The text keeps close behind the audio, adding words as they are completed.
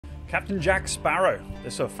Captain Jack Sparrow.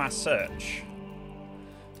 This is a fast search.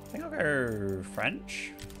 I think I'll go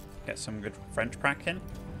French. Get some good French cracking.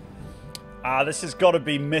 Ah, this has got to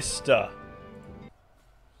be Mr.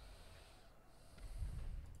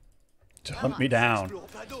 To hunt me down.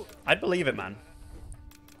 I'd believe it, man.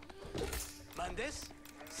 Mendes,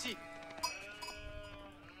 si.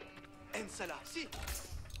 Ensala, si.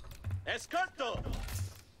 Escolto.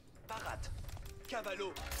 Parat.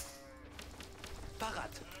 Cavallo.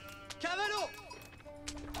 Parat. Cavallo.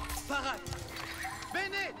 Parat.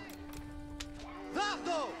 Bene.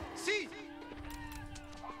 Vardo, si.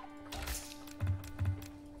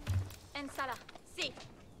 Ensala, si.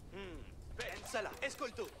 Ensala,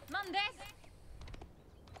 escolto. Mendes.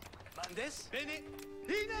 Mendes, bene.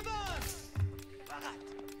 In avant. Parat.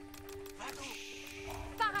 Vado.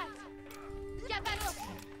 Parat. Cavallo.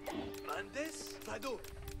 Mendes, vado.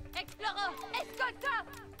 Exploro. Escolta.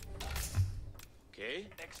 Ok.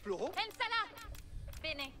 Exploro. Ensala.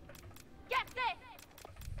 Bene. Carte.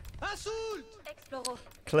 Assault. Exploro.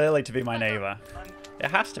 Clearly to be my neighbor.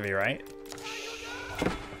 It has to be, right?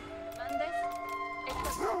 Mendes.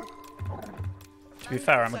 Escolto. To be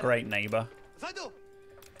fair, I'm a great neighbor. Vado.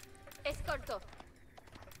 Escolto.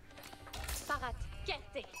 Parat.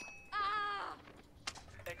 Carte. Ah.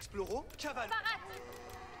 Exploro. Cavallo. Parat.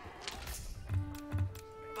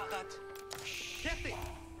 Parat. Carte.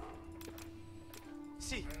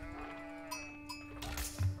 Si.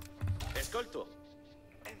 Escolto.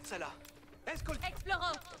 Ensala. Escolto.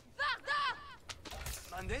 Exploro. Varda.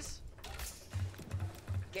 Mendes.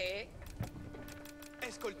 Que.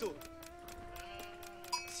 Escolto.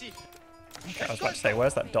 Si. Okay, I was about to say,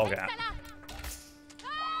 where's that dog at? Ensala.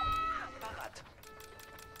 Parat.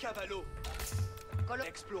 Cavallo.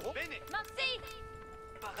 Exploro. Bene. Mansi.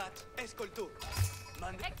 Parat. Escolto.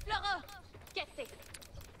 Mendes. Exploro. Carte.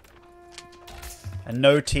 And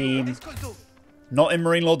no team. Escolto. Not in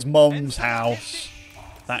Marine Lord's mom's house.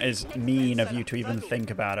 That is mean of you to even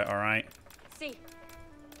think about it, alright? Si.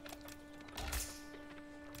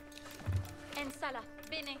 Ensala.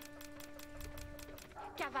 Bene.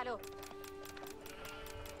 Cavallo.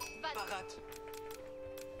 Vado. Parat.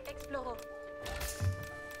 Exploro.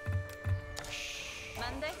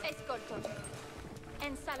 Mendes. Escolto.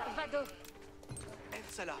 Ensala. Vado.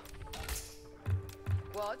 Ensala.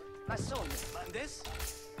 Quad. Massone. Mendes.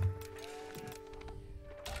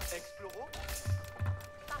 Exploro.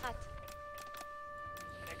 Parat.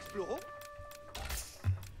 Exploro.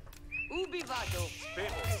 Ubi vado.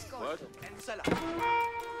 Sparrow. Escolto. Ensala.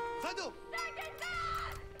 Vado.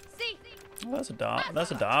 Si. Oh, that's a dog.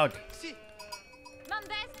 That's a dog. Si.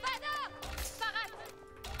 Mendes. Vado. Parat.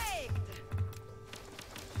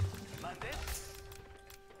 Mendes.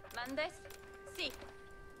 Mendes. Si.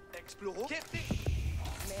 Exploro. Certe.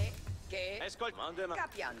 Me. Que. Escolto. Mandema.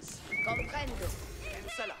 Capians. Comprendo.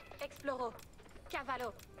 Ensala. Exploro.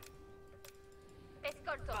 Cavallo.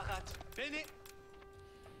 Escolto. Parat. Bene.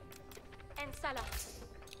 Ensala.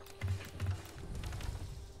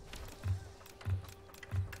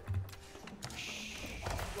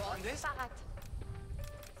 Mendes. Parat.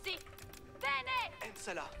 Si. Bene.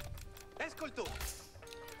 Ensala. Escolto.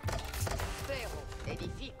 Sparrow.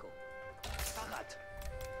 Edifico. Parat.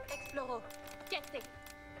 Exploro. Carte.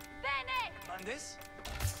 Bene. Mendes.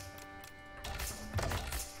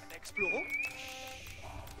 Exploro.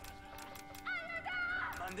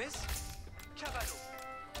 Mendes. Cavallo.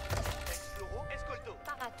 Exploro. Escolto.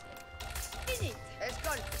 Parat. Finit.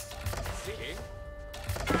 Escolto. Si.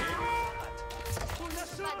 Parat.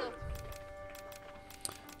 Vado.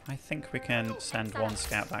 I think we can send one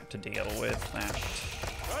scout back to deal with that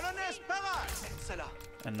Colonnes. Parat. Ensala.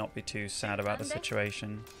 and not be too sad about the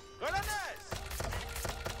situation. Colonnes.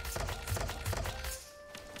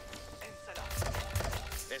 Ensala.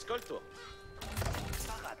 Escolto.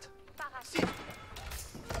 Parat. Parat. Si.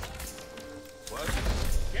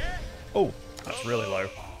 Oh, that's really low.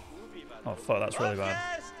 Oh, fuck, that's really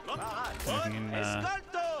bad. Anything,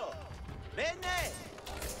 Escolto. Bene.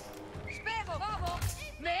 Sparrow. Bravo.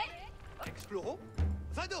 Me. Exploro.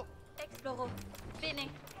 Vado. Exploro. Bene.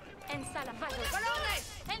 Ensala. Vado. Colonnes.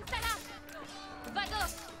 Ensala. Vado.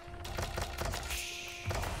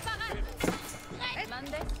 Parat.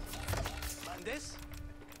 Mendes. Mendes.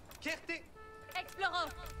 Certe. Exploro.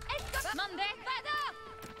 Escolto. Mendes. Vado.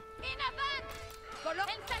 In avant.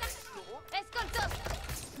 Ensala. Escolto.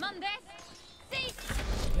 Mendes. Si.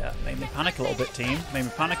 Yeah, made me panic a little bit, team. Made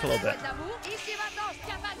me panic a little bit. Ici vado.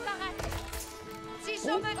 Caval parat. Si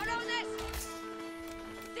somme. Colonnes.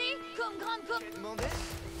 Si. Cum grand cum. Mendes.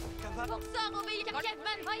 Cavallo. Pour ça, obéir.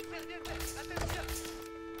 Captain. Oui.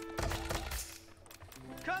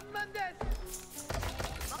 Comme Mendes.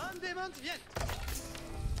 Mendes. Mandement vient.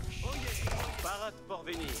 Oyez, Parat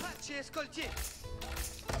porvenir. Pace escoltier.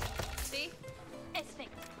 Si.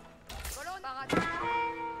 Esfect. Colonne. Parat.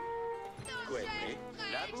 Quelle,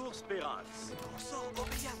 labour spérance. Consort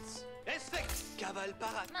obéissance. Esfect. Cavale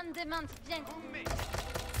parat. Mandement vient. Gourmet.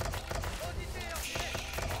 Audité ordinaire.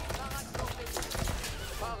 Parat porvenir.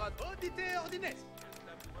 Parat. Audité ordinaire.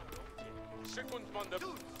 Second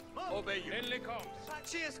mandement. Mort. Obéis. En les camps.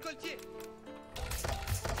 Pace escoltier.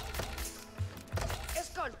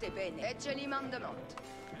 Escolte bene. Ecce li mandement.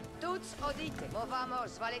 Tuts odite.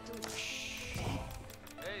 Movamos, vale tutti.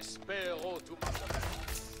 Espero tu mandament.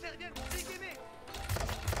 Sergent, seguez-moi.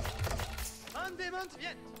 Mandement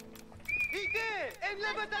vient. Idée, en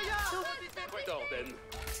la bataille. Audité. Quid orden.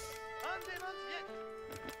 Mandement vient.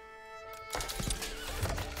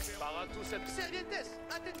 Paratus et Servientes,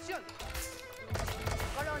 attention.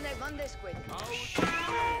 Colonel Mandesquid.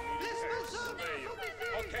 Laisse-nous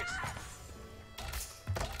Orchestre.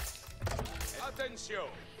 Attention.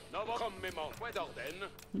 Novo commement. Quid orden.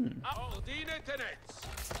 Ordine tenets.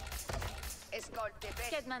 Escolte bene.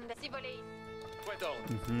 Kedmande. Si volei. Quid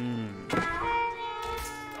orden.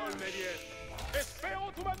 Olme bien.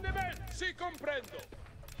 Espero tu mandament. Si comprendo.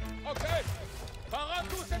 Ok.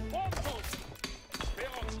 Paratus et prontus.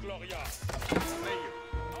 Speros gloria. Meglio.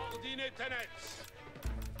 Ordine tenets.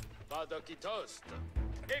 Vado chitost.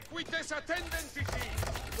 Equites attendentici.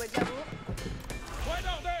 Quid d'amour. Quid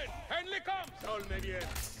orden. En les camps. Olme bien.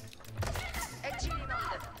 Ecce li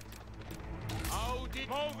mandement. Audi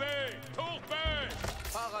mauvais. Tourbé.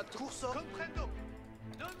 Parat curso. Comprendo.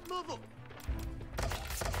 Non movo.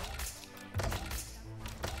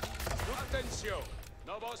 Attention.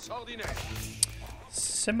 Novos ordine.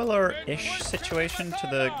 Similar-ish situation to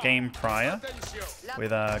the game prior Attention.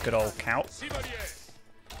 with a good old Cout. Sivolier.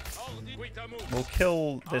 Ordi quitamus. We'll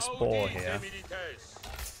kill this boar Audi here, milites.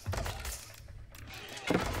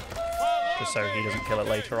 just so he doesn't kill it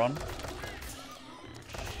later on.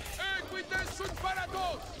 Equites sunt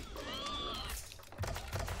parados.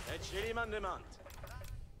 Ecce li mandement.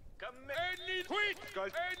 Enli quid.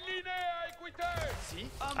 Enline equites. Si.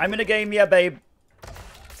 I'm in a game, yeah, babe.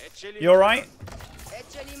 Ecce li. You alright?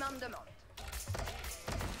 Ecce li mandement.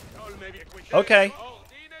 Olme equites. Okay.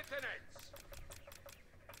 Ordine tenets.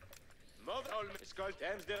 Mauve olme. Escolte.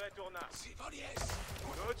 Ems de retourna. Sivolies.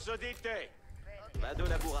 Toutes audité. Vado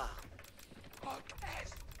labourard.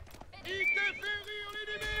 Interférir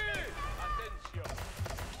l'ennemi. Attention.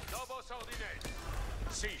 Novos ordines.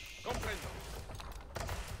 Si, comprendo.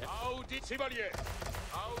 Audi sivolier.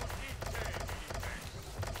 Audite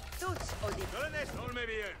milites. Tuts odite. Colonel. Olme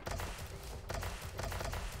bien.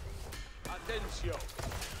 Attention.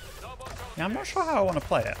 Novos ordines. Yeah, I'm not sure how I want to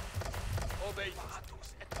play it. Obéis.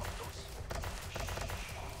 Paratus et portus.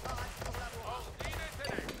 Parat pour l'amour. Ordine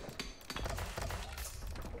tenets.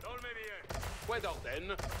 Olme bien. Quid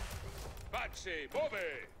orden. Pace, move.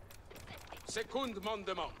 Second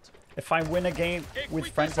mandement. If I win a game with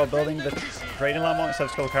French while building the trading landmark instead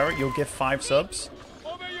of Skullcarrot, you'll give 5 subs.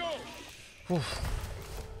 Obeyo.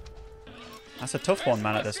 That's a tough one,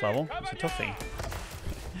 man, at this level. It's a toughie.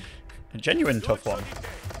 A genuine tough one.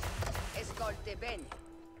 Escolte bene.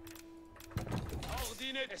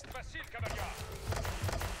 Ordine est facile, cavalier.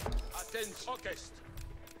 Attention. Orchestre.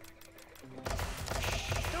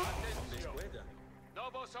 Attention.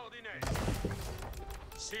 Novos ordines.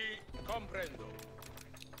 Si, comprendo.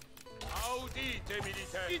 Audite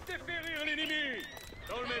militaire. Interférir l'ennemi.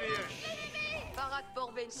 Dolme bien. Parat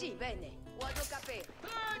porvenir. Si, bene. Vado capere.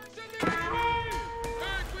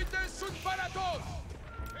 Equites sunt parados.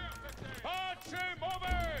 Pace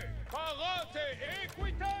move. Parate.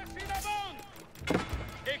 Equites in avant.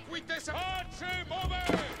 Equites pace move.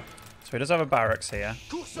 So he does have a barracks here,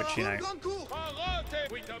 which, you know, Grand cour. Parate.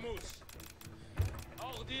 Quitamus.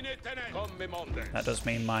 Ordine tenet. Comme mondes. that does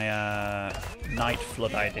mean my Night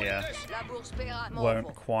Flood idea Labour spera.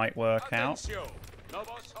 won't quite work out. Attention.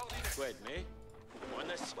 Novos ordines. Quid me.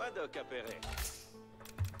 Buona squadra capere.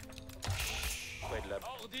 Quid la.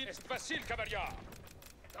 Ordine est facile, cavalier.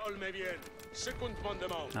 Dolme bien. Second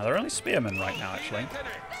mandement. Now, they're only spearmen right now, actually.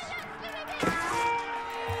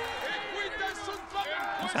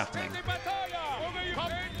 What's happening?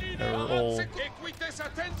 They're all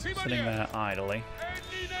sitting there idly.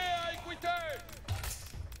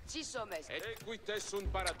 Si sommes. Equites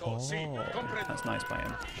sunt parados. Si, Oh, comprendo. that's nice by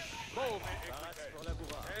him. Move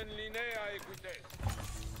equites. En linea equites.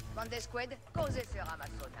 Mandesquid. Cose sera ma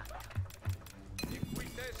sonata.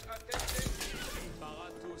 Equites attendenti.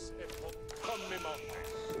 Paratus et commemontes.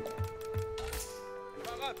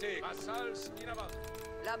 Parate. Vassals in avant.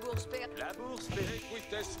 Labour spera. Labour spéré.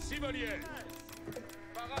 Equites sivolier.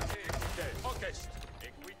 Parate equites. Ocest.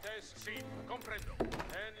 Equites, si, comprendo.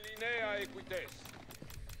 En linea equites.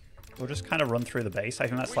 We'll just kind of run through the base. I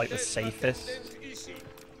think that's like the safest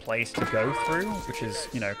place to go through, which is,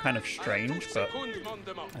 you know, kind of strange, but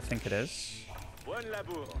I think it is.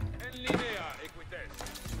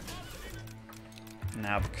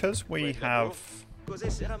 Now, because we have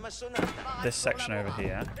this section over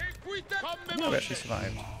here, oh, we actually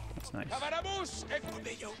survived. That's nice.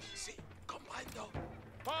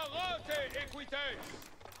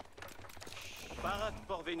 Parate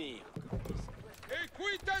pour venir.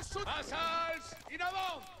 Equites sous vassals in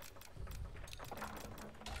avant.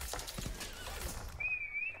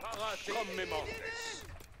 Parate commemores.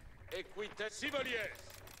 Equites civiliers.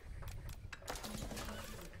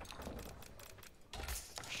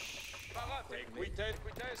 Parate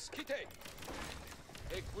equites quitte.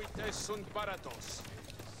 Equites sunt paratos.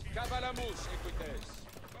 Cavalamus equites.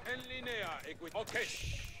 En linea equites. Okay.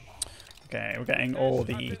 Okay, we're getting all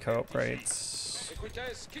the eco upgrades,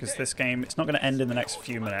 because this game, it's not going to end in the next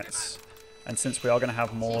few minutes, and since we are going to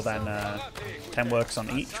have more than 10 workers on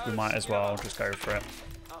each, we might as well just go for it.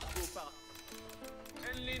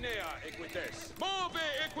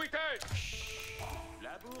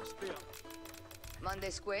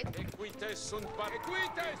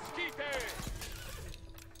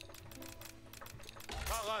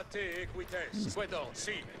 Parate equites. Puedo,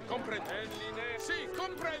 si, comprendo. En linea, si,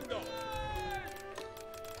 comprendo.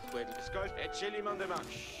 Escolte, ecce mandement.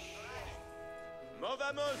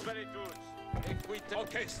 Movamos, valetus. Equites,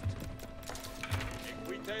 ocest.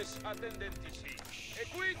 Equites attendentici.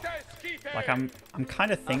 Equites quitte. Like, I'm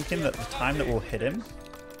kind of thinking that the time that we'll hit him,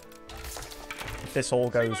 if this all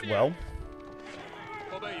goes well,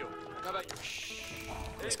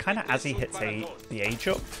 it's kind of as he hits the age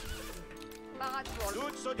up.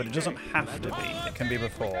 But it doesn't have to be. It can be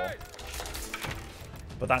before.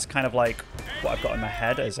 But that's kind of like what I've got in my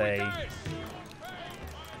head as a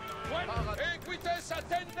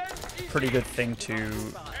pretty good thing to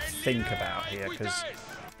think about here, because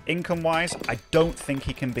income-wise, I don't think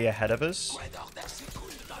he can be ahead of us.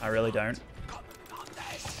 I really don't.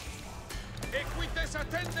 Equites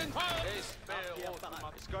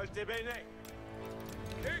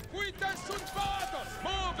sunt paratos.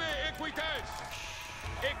 Move equites.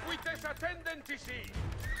 Equites attendentici.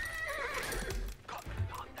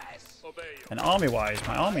 And army-wise,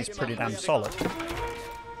 my army's pretty damn solid.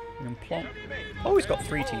 Oh, he's got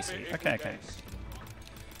 3 TC. Okay, okay.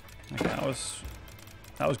 Okay,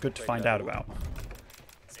 that was good to find out about.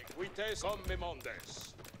 Equites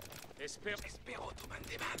commemondes. Espero tu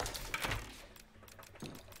mandement.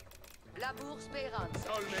 Labour Speranza.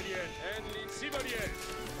 Olmelien en lin civiliers.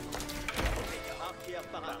 Arquière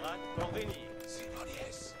parate pour venir.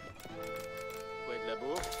 Civiliers. Fouet de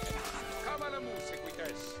labour. Cavalamus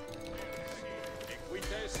equites.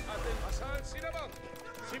 Equites atten vassals in avant.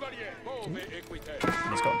 Civilier, move equites.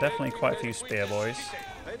 He's got definitely quite a few spear boys.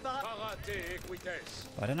 Parate equites.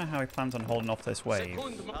 I don't know how he plans on holding off this wave.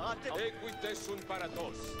 Equites sunt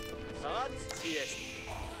paratos. Parate, si est.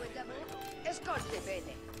 Fouet d'amour. Escolte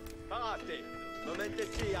bene. Parate.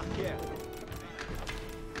 Momenteci, arquière.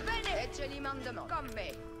 Bene. Ecce mandement. Comme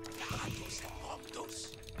me. Paratus et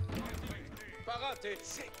promptus. Parate.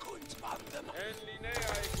 Secunt mandement. En linea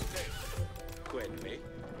equites. Quel me.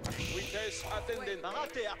 Equites attendent.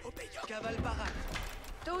 Parate, caval parate.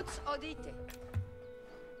 Toutes audite.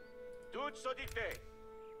 Toutes audite.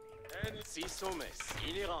 En si sommes.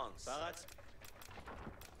 Inhérence. Parate.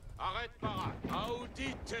 Arrête parat.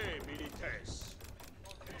 Audite milites.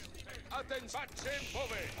 Atten batchen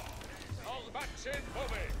pove. Or batchen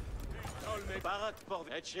pove. Olme. Parate pour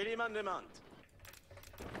venir. Ecce mandement.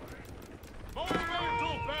 Move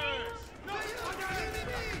troupes.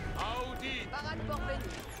 Audite. Parade pour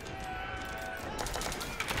venir.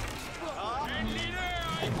 En linea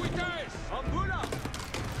equites. Ambula.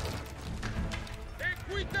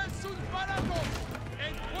 Equites sunt paratos.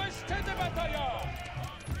 En pueste de batalla.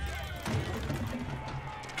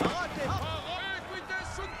 Parate. Equites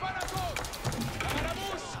sunt paratos.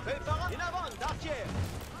 Cavalamus. Fais parate. In avant, arquière.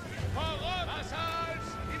 Parade. Vassals.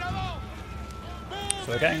 In avant. So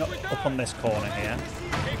we're getting up on this corner here,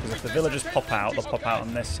 because if the villagers pop out, they'll pop out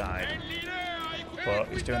on this side. But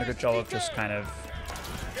he's doing a good job of just kind of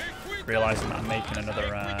realising that I'm making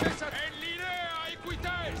another...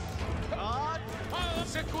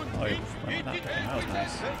 Oh, he went like that. That was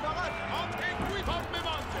nice.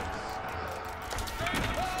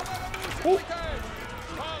 Ooh.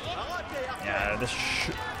 Yeah,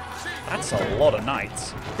 that's a lot of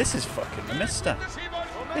knights. This is fucking the Mister.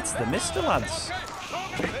 It's the Mister, lads.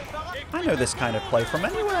 I know this kind of play from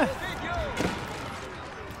anywhere.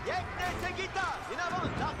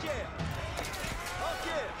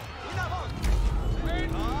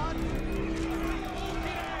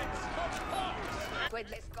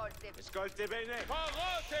 Ascolte bene.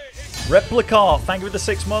 Replica, thank you for the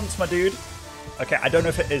 6 months, my dude. Okay, I don't know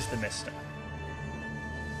if it is the Mister.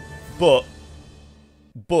 But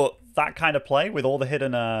that kind of play with all the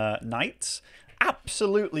hidden knights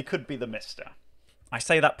absolutely could be the Mister. I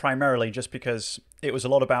say that primarily just because it was a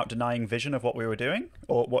lot about denying vision of what we were doing,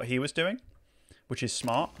 or what he was doing, which is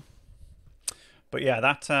smart. But yeah,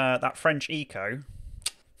 that French eco,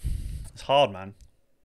 it's hard, man.